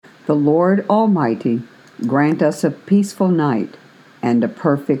The Lord Almighty grant us a peaceful night and a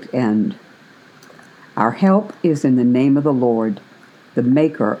perfect end. Our help is in the name of the Lord, the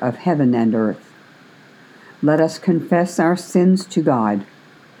Maker of heaven and earth. Let us confess our sins to God.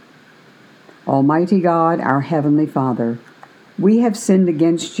 Almighty God, our Heavenly Father, we have sinned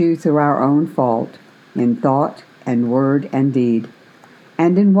against you through our own fault, in thought and word and deed,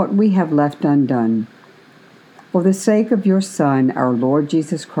 and in what we have left undone. For the sake of your Son, our Lord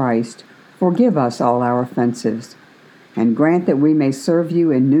Jesus Christ, forgive us all our offenses, and grant that we may serve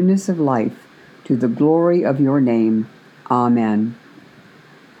you in newness of life, to the glory of your name. Amen.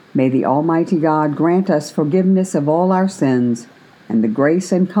 May the Almighty God grant us forgiveness of all our sins, and the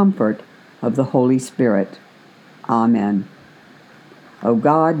grace and comfort of the Holy Spirit. Amen. O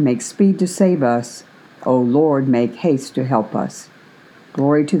God, make speed to save us. O Lord, make haste to help us.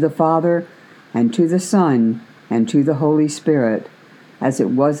 Glory to the Father, and to the Son, and to the Holy Spirit, as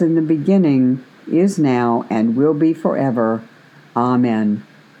it was in the beginning, is now, and will be forever. Amen.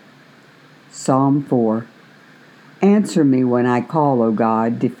 Psalm 4. Answer me when I call, O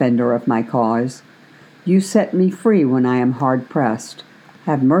God, defender of my cause. You set me free when I am hard pressed.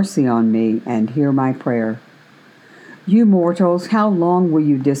 Have mercy on me and hear my prayer. You mortals, how long will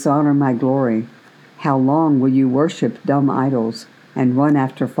you dishonor my glory? How long will you worship dumb idols and run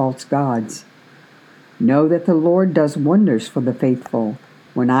after false gods? Know that the Lord does wonders for the faithful.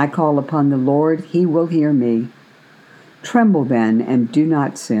 When I call upon the Lord, he will hear me. Tremble then and do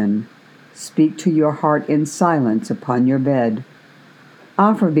not sin. Speak to your heart in silence upon your bed.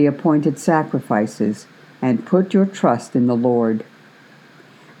 Offer the appointed sacrifices and put your trust in the Lord.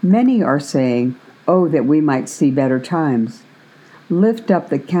 Many are saying, "Oh, that we might see better times." Lift up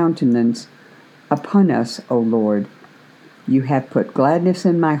the countenance upon us, O Lord. You have put gladness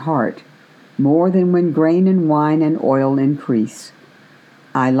in my heart, more than when grain and wine and oil increase.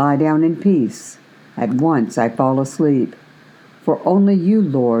 I lie down in peace. At once I fall asleep. For only you,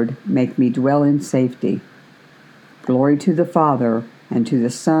 Lord, make me dwell in safety. Glory to the Father, and to the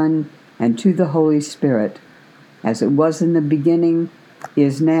Son, and to the Holy Spirit, as it was in the beginning,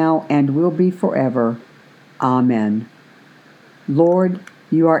 is now, and will be forever. Amen. Lord,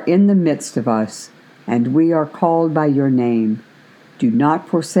 you are in the midst of us, and we are called by your name. Do not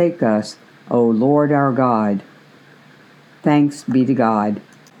forsake us, O Lord our God. Thanks be to God.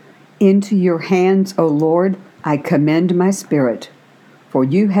 Into your hands, O Lord, I commend my spirit. For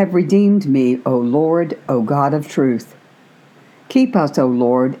you have redeemed me, O Lord, O God of truth. Keep us, O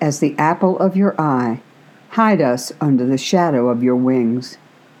Lord, as the apple of your eye. Hide us under the shadow of your wings.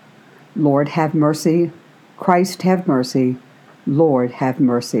 Lord, have mercy. Christ, have mercy. Lord, have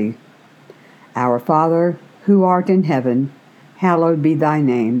mercy. Our Father, who art in heaven, hallowed be thy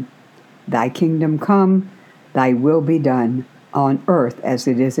name. Thy kingdom come, thy will be done, on earth as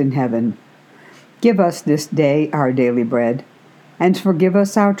it is in heaven. Give us this day our daily bread, and forgive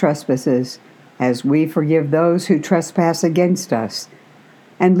us our trespasses, as we forgive those who trespass against us.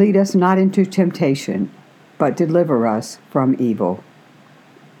 And lead us not into temptation, but deliver us from evil.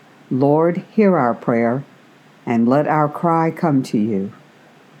 Lord, hear our prayer, and let our cry come to you.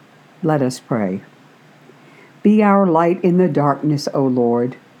 Let us pray. Be our light in the darkness, O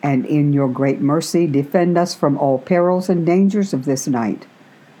Lord, and in your great mercy defend us from all perils and dangers of this night.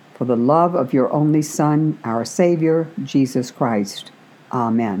 For the love of your only Son, our Savior, Jesus Christ.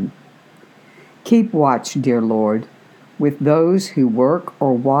 Amen. Keep watch, dear Lord, with those who work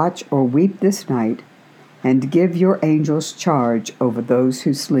or watch or weep this night, and give your angels charge over those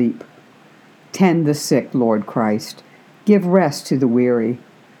who sleep. Tend the sick, Lord Christ. Give rest to the weary.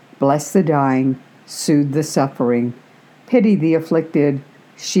 Bless the dying. Soothe the suffering. Pity the afflicted.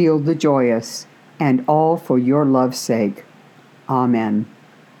 Shield the joyous. And all for your love's sake. Amen.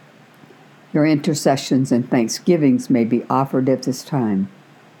 Your intercessions and thanksgivings may be offered at this time.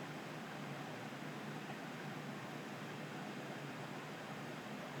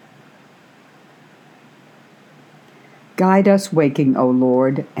 Guide us waking, O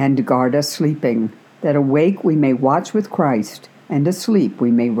Lord, and guard us sleeping, that awake we may watch with Christ, and asleep we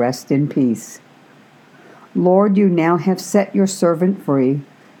may rest in peace. Lord, you now have set your servant free,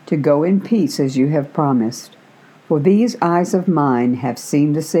 to go in peace as you have promised. For these eyes of mine have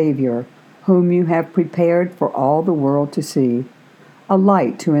seen the Savior, whom you have prepared for all the world to see, a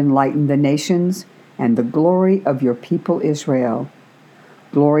light to enlighten the nations, and the glory of your people Israel.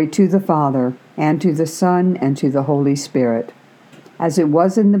 Glory to the Father, and to the Son, and to the Holy Spirit, as it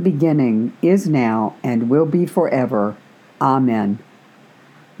was in the beginning, is now, and will be forever. Amen.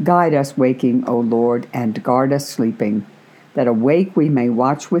 Guide us waking, O Lord, and guard us sleeping, that awake we may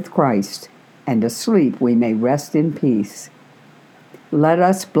watch with Christ, and asleep we may rest in peace. Let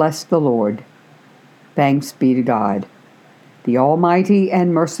us bless the Lord. Thanks be to God. The Almighty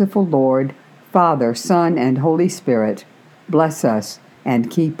and merciful Lord, Father, Son, and Holy Spirit, bless us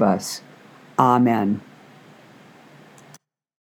and keep us. Amen.